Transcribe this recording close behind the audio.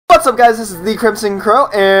What's up, guys? This is the Crimson Crow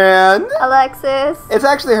and Alexis. It's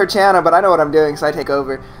actually her channel, but I know what I'm doing, so I take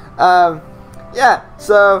over. Yeah.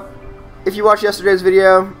 So if you watched yesterday's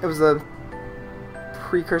video, it was the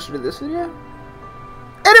precursor to this video.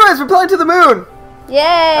 Anyways, we're playing to the moon. Yay!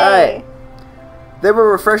 All right. They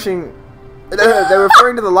were refreshing. They were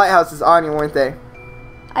referring to the lighthouse as Anya, weren't they?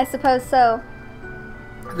 I suppose so.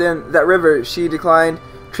 Then that river, she declined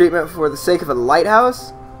treatment for the sake of a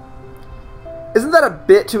lighthouse. Isn't that a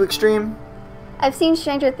bit too extreme? I've seen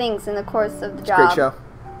Stranger Things in the course of the It's a job.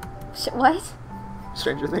 great show. What?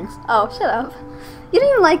 Stranger Things. Oh, shut up. You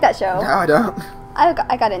don't even like that show. No, I don't.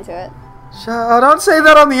 I got into it. Don't say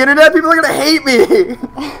that on the internet. People are gonna hate me.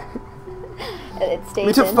 It's stated.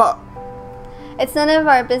 Me too. It's none of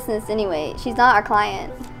our business anyway. She's not our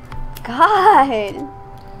client. God.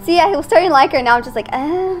 See, I was starting to like her. Now I'm just like,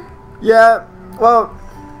 Yeah. Well.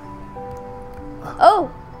 Oh.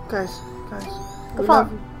 Guys. Go follow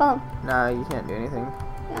him. Follow him. Nah, you can't do anything.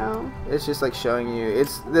 No. It's just like showing you.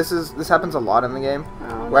 This happens a lot in the game.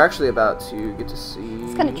 Oh. We're actually about to get to see.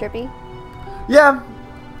 It's kind of trippy. Yeah.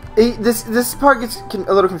 This part gets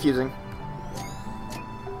a little confusing.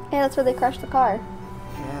 Yeah, that's where they crashed the car.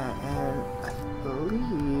 Yeah, and I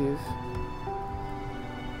believe.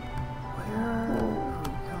 Where are we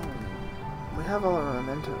going? We have all our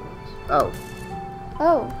mementos. Oh.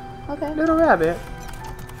 Oh. Okay. Little rabbit.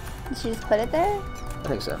 Did she just put it there? I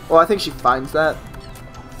think so. Well, I think she finds that.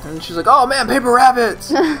 And she's like, oh man, paper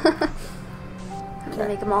rabbits! I'm gonna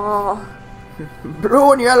make them all.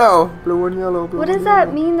 Blue and yellow! Blue and yellow, blue What and does that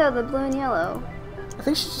yellow. mean though, the blue and yellow? I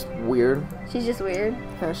think she's just weird. She's just weird.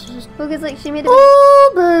 Yeah, she's just... Well, cause like she made a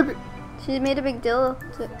Oh, baby! she made a big deal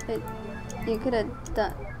to it. You could have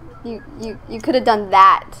done you could have done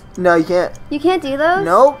that. No, you can't. You can't do those?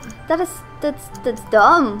 Nope. That's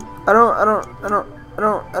dumb. I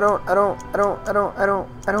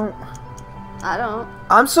don't.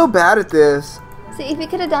 I'm so bad at this. See, if you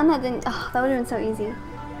could have done that, then that would have been so easy.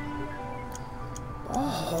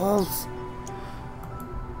 Balls.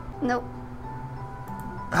 Nope.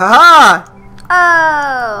 Haha!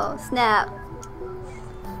 Oh, snap.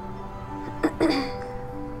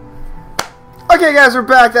 Okay, guys, we're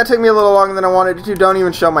back. That took me a little longer than I wanted it to. Don't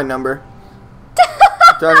even show my number.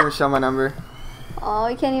 Don't even show my number. Oh,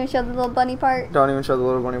 you can't even show the little bunny part. Don't even show the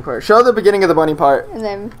little bunny part. Show the beginning of the bunny part. And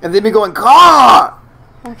then. And then be going, caw!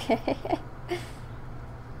 Okay.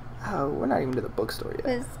 Oh, we're not even to the bookstore yet.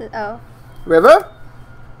 What is it? Oh. River?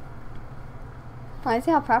 Oh, I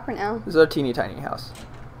see how proper now. This is our teeny tiny house.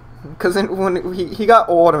 Because when he got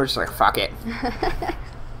old, and we're just like, fuck it. Yeah,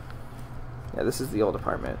 this is the old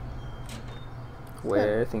apartment.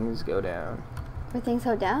 Where things go down. Where things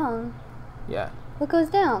go down? Yeah. What goes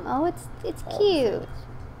down? Oh, it's cute.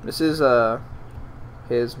 This is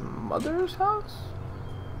his mother's house?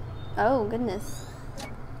 Oh, goodness.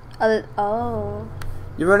 Oh.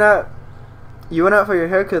 You went out for your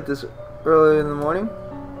haircut this early in the morning?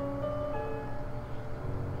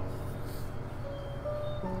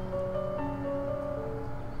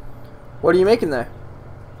 What are you making there?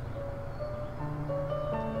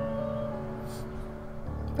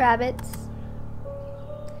 Rabbits.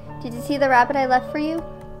 Did you see the rabbit I left for you?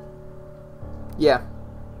 Yeah.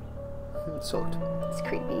 It's sold. It's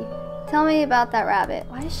creepy. Tell me about that rabbit.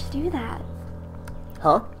 Why did she do that?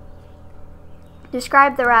 Huh?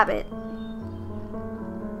 Describe the rabbit.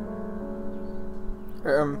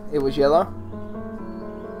 It was yellow.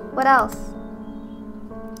 What else?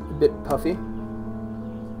 A bit puffy.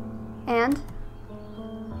 And?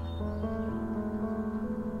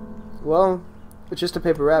 Well, it's just a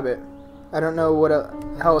paper rabbit. I don't know what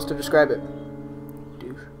how else to describe it.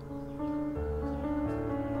 Douche.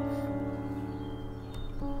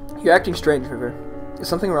 You're acting strange, River. Is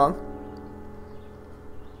something wrong?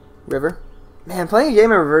 River? Man, playing a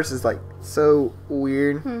game in reverse is like so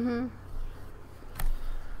weird. Mm-hmm.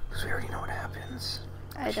 Because we already know what happens.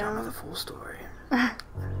 I don't know the don't. full story.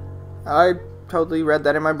 I totally read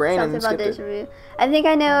that in my brain Something and about skipped deja it. vu. I think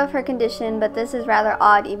I know of her condition, but this is rather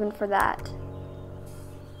odd even for that.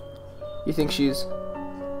 You think she's...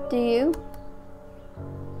 Do you?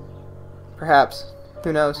 Perhaps.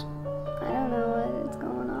 Who knows? I don't know what's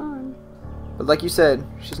going on. But like you said,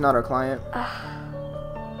 she's not our client.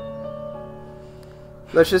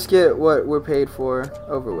 Let's just get what we're paid for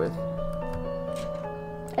over with.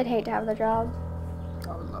 I'd hate to have the job.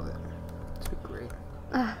 I would love it. It's be great.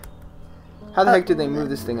 How the heck did they move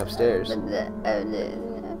this thing upstairs?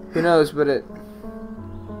 Who knows, but it...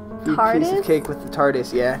 Piece TARDIS? of cake with the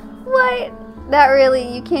TARDIS, yeah. What? That really,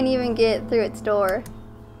 you can't even get through its door.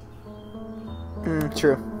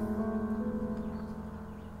 True.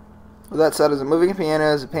 With that said, is a moving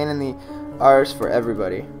piano is a pain in the arse for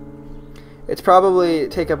everybody. It's probably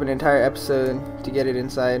take up an entire episode to get it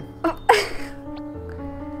inside.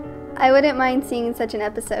 I wouldn't mind seeing such an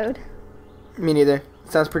episode. Me neither.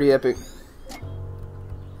 It sounds pretty epic.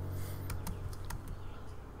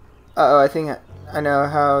 Uh-oh, I think I know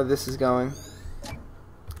how this is going.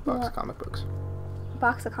 Box of comic books.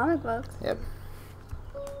 Box of comic books? Yep.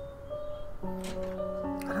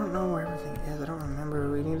 I don't know where everything is. I don't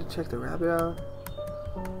remember. We need to check the rabbit out.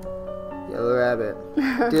 Yellow rabbit.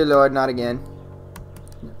 Dear Lord, not again.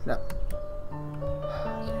 No.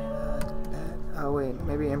 Oh wait,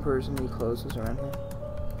 maybe Emperor's New Clothes is around here.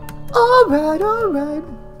 Alright, alright.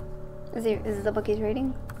 Is it the book he's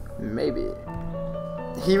reading? Maybe.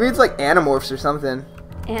 He reads like Animorphs or something.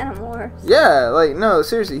 Animorphs? Yeah, like, no,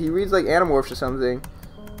 seriously, he reads like Animorphs or something.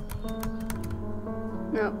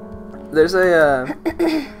 No. There's a,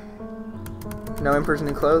 no Emperor's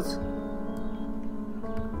New Clothes?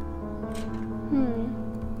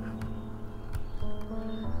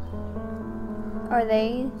 Are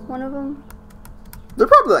they one of them? There are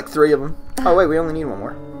probably like 3 of them. Oh wait, we only need 1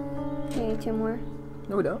 more. We need 2 more.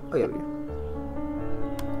 No, we don't. Oh yeah, we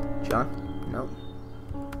do. John? No.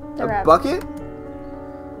 The rabbit. Bucket?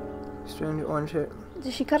 Strange orange hair.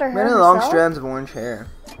 Did she cut her hair Many herself? long strands of orange hair.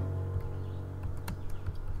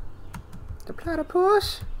 The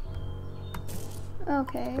platypus?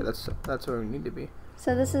 Okay. Okay, that's where we need to be.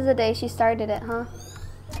 So this is the day she started it, huh?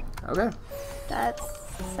 Okay. That's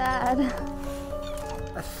sad.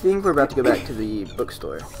 I think we're about to go back to the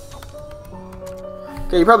bookstore.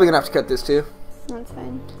 Okay, you're probably gonna have to cut this too. That's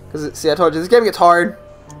fine. Cause see, I told you this game gets hard.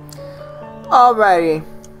 Alrighty.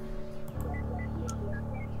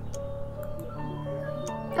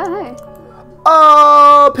 Oh, hey.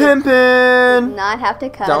 Oh, pimpin'! Not have to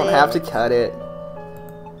cut it. Don't have to cut it.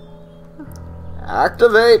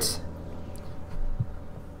 Activate.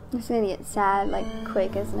 It's gonna get sad, like,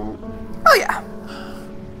 quick, isn't it? Oh yeah.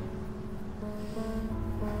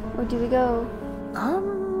 Where do we go?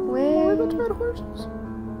 Where? We're about to ride horses.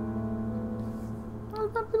 I'm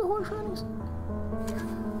about to do the horse ridings.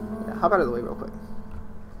 Yeah, hop out of the way real quick.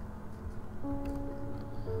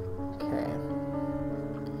 Okay.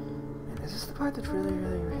 Man, is this the part that's really,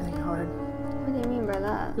 really, really hard? What do you mean by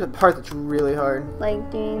that? There's a part that's really hard.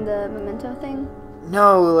 Like doing the memento thing?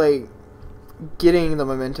 No, like getting the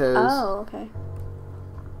mementos. Oh, okay.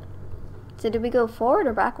 So did we go forward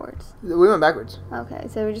or backwards? We went backwards. Okay,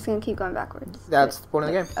 so we're just gonna keep going backwards. That's the point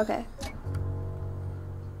of the game. Okay.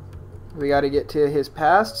 We gotta get to his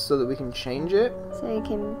past so that we can change it. So you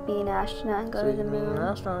can be an astronaut and go to the moon. An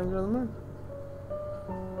astronaut and go to the moon.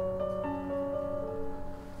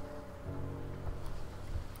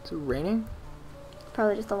 Is it raining?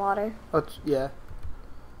 Probably just the water. Oh, it's, yeah.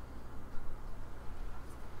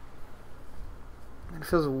 It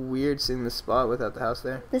feels weird seeing the spot without the house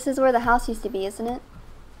there. This is where the house used to be, isn't it?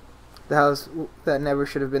 The house that never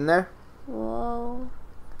should have been there? Whoa.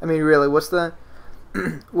 I mean, really, what's the...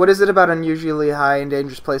 what is it about unusually high and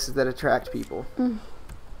dangerous places that attract people?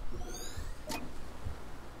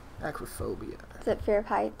 Acrophobia. Is it fear of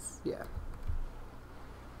heights? Yeah.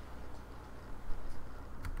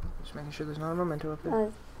 Just making sure there's not a memento up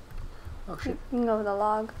there. Oh, shit. You can go with a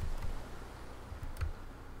log.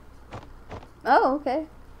 Oh, okay.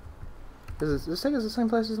 This thing is the same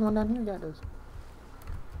place as the one down here? Yeah, it is.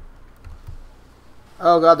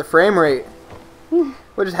 Oh god, the frame rate.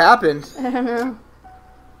 What just happened? I don't know.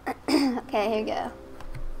 Okay, here we go.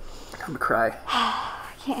 Time to cry.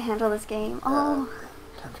 I can't handle this game. Oh.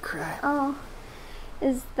 Time to cry. Oh.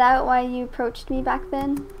 Is that why you approached me back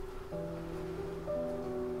then?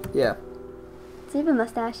 Yeah. Do you have a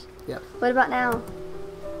mustache? Yeah. What about now?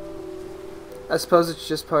 I suppose it's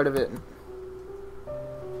just part of it.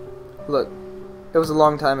 Look, it was a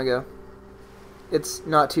long time ago. It's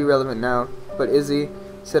not too relevant now, but Izzy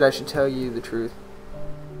said I should tell you the truth.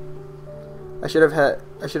 I shouldn't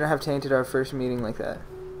have tainted our first meeting like that.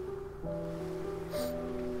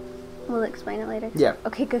 We'll explain it later. Yeah.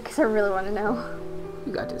 Okay, good, because I really want to know.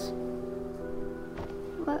 You got this.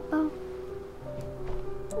 What? Oh.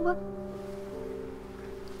 What?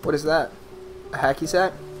 What is that? A hacky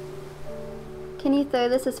sack? Can you throw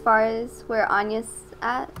this as far as where Anya's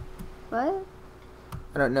at? What?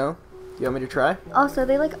 I don't know. You want me to try? Oh, so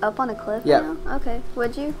they like up on a cliff Yeah. now? Okay.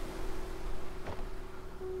 Would you?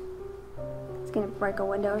 It's gonna break a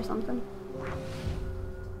window or something.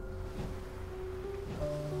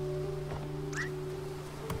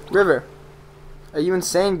 River. Are you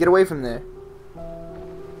insane? Get away from there.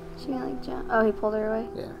 She gonna like jump. Oh, he pulled her away.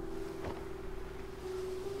 Yeah.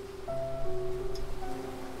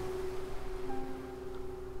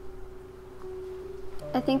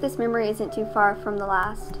 I think this memory isn't too far from the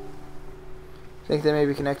last. Think they may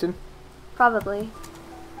be connected? Probably.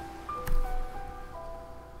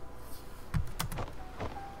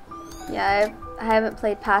 Yeah, I haven't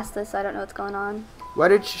played past this, so I don't know what's going on. Why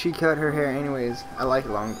did she cut her hair anyways? I like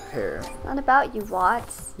long hair. It's not about you,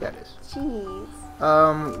 Watts. Yeah, it is. Jeez.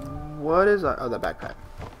 What is that? Oh, that backpack.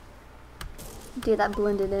 Dude, that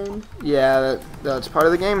blended in. Yeah, that's part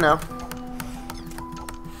of the game now.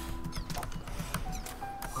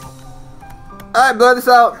 Alright, blow this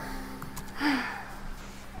out.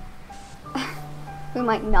 We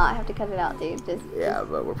might not have to cut it out, dude. Yeah,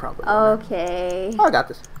 but we're probably okay. Oh, I got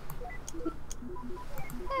this.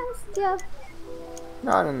 Yeah.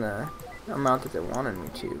 Not in the amount that they wanted me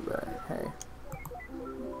to, but hey.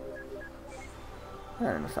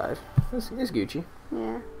 9 out of 5. It's Gucci.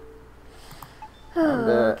 Yeah. And,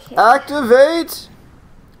 Okay. activate!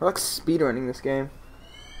 I like speedrunning this game.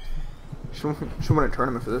 Should win a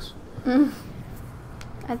tournament for this.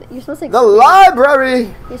 You're supposed to. The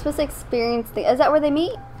library! You're supposed to experience the. Is that where they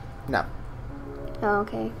meet? No. Oh,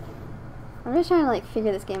 okay. I'm just trying to like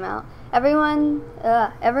figure this game out. Everyone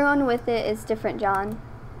with it is different, John.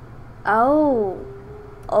 Oh,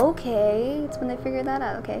 okay. It's when they figured that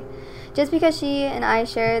out. Okay. Just because she and I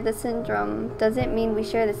share the syndrome doesn't mean we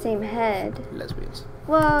share the same head. Lesbians.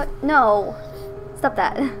 Well, no. Stop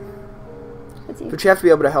that. That's you. But you have to be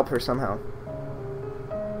able to help her somehow.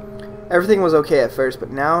 Everything was okay at first, but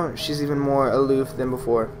now she's even more aloof than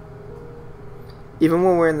before. Even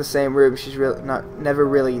when we're in the same room, she's never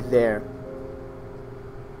really there.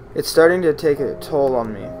 It's starting to take a toll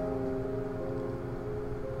on me.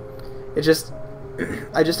 I just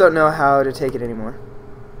don't know how to take it anymore.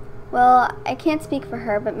 Well, I can't speak for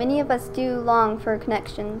her, but many of us do long for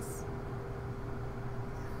connections.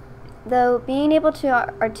 Though being able to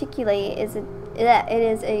articulate it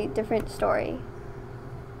is a different story.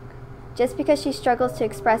 Just because she struggles to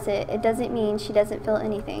express it, it doesn't mean she doesn't feel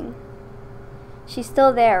anything. She's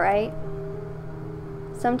still there, right?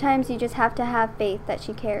 Sometimes you just have to have faith that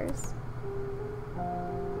she cares.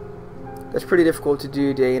 That's pretty difficult to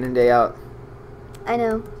do day in and day out. I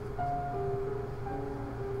know.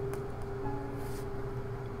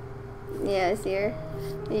 Yeah, I see her.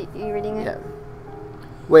 You reading it? Yeah.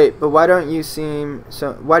 Wait, but why do you seem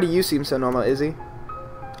so normal, Izzy?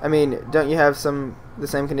 I mean, don't you have the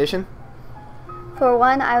same condition? For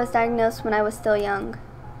one, I was diagnosed when I was still young.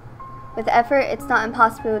 With effort, it's not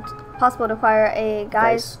impossible to acquire a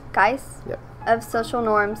guise Yep. of social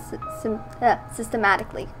norms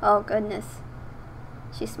systematically. Oh, goodness.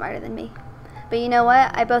 She's smarter than me. But you know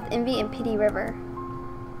what? I both envy and pity River.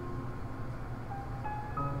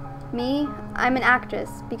 Me, I'm an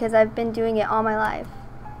actress because I've been doing it all my life.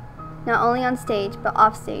 Not only on stage, but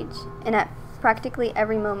off stage, and at practically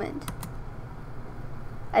every moment.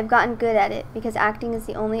 I've gotten good at it because acting is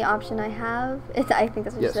the only option I have. I think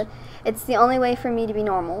that's what Yes. she said. It's the only way for me to be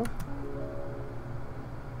normal.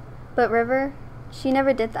 But River, she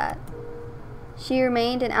never did that. She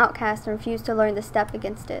remained an outcast and refused to learn the step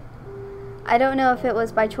against it. I don't know if it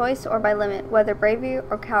was by choice or by limit, whether bravery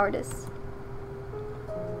or cowardice.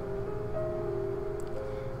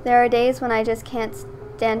 There are days when I just can't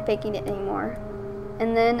stand faking it anymore.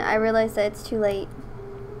 And then I realize that it's too late.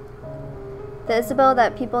 The Isabel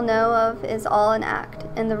that people know of is all an act,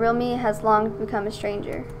 and the real me has long become a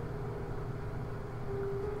stranger.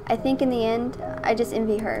 I think in the end, I just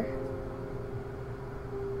envy her.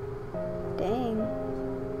 Dang.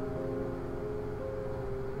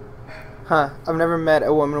 Huh, I've never met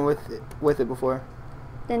a woman with it before.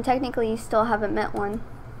 Then technically you still haven't met one.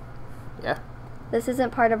 Yeah. This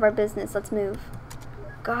isn't part of our business. Let's move.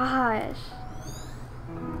 Gosh.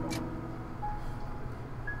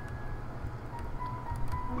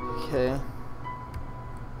 Okay.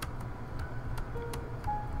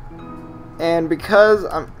 And because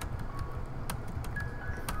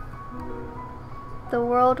The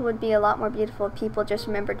world would be a lot more beautiful if people just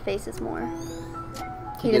remembered faces more.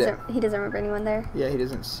 He doesn't remember anyone there. Yeah, he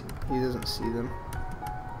doesn't see them.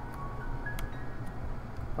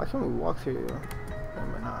 Why can't we walk through them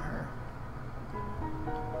but not her?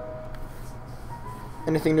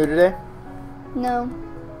 Anything new today? No.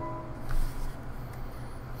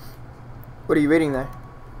 What are you reading there?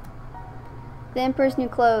 The Emperor's New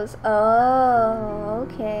Clothes. Oh,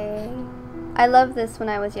 okay. I loved this when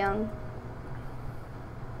I was young.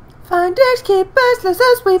 Finders keepers, let's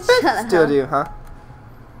us sweep Shut it. up. Still do, huh?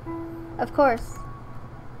 Of course.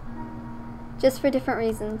 Just for different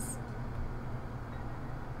reasons.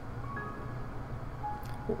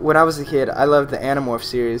 When I was a kid, I loved the Animorph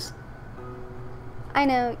series. I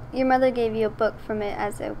know, your mother gave you a book from it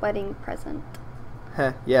as a wedding present.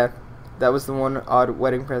 Heh, yeah. That was the one odd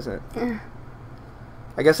wedding present.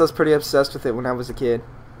 I guess I was pretty obsessed with it when I was a kid.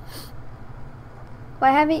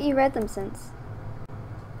 Why haven't you read them since?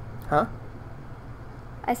 Huh?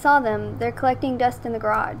 I saw them. They're collecting dust in the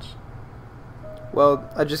garage. Well,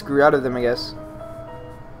 I just grew out of them, I guess.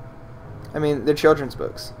 I mean, they're children's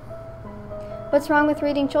books. What's wrong with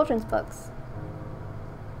reading children's books?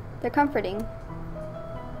 They're comforting.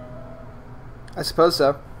 I suppose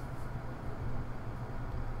so.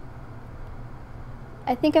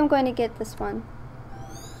 I think I'm going to get this one.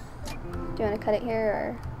 Do you want to cut it here,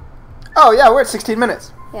 or? Oh, yeah, we're at 16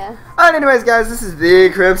 minutes. Yeah. Alright, anyways, guys, this is the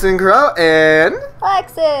Crimson Crow, and...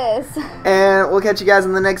 Alexis! And we'll catch you guys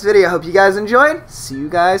in the next video. Hope you guys enjoyed. See you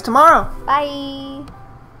guys tomorrow. Bye!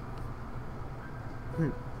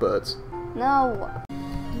 Buds. No.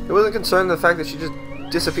 It wasn't concerned the fact that she just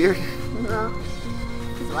disappeared. No.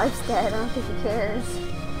 His wife's dead. I don't think he cares.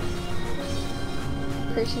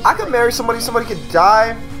 I could marry somebody could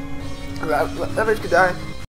die. That bitch could die.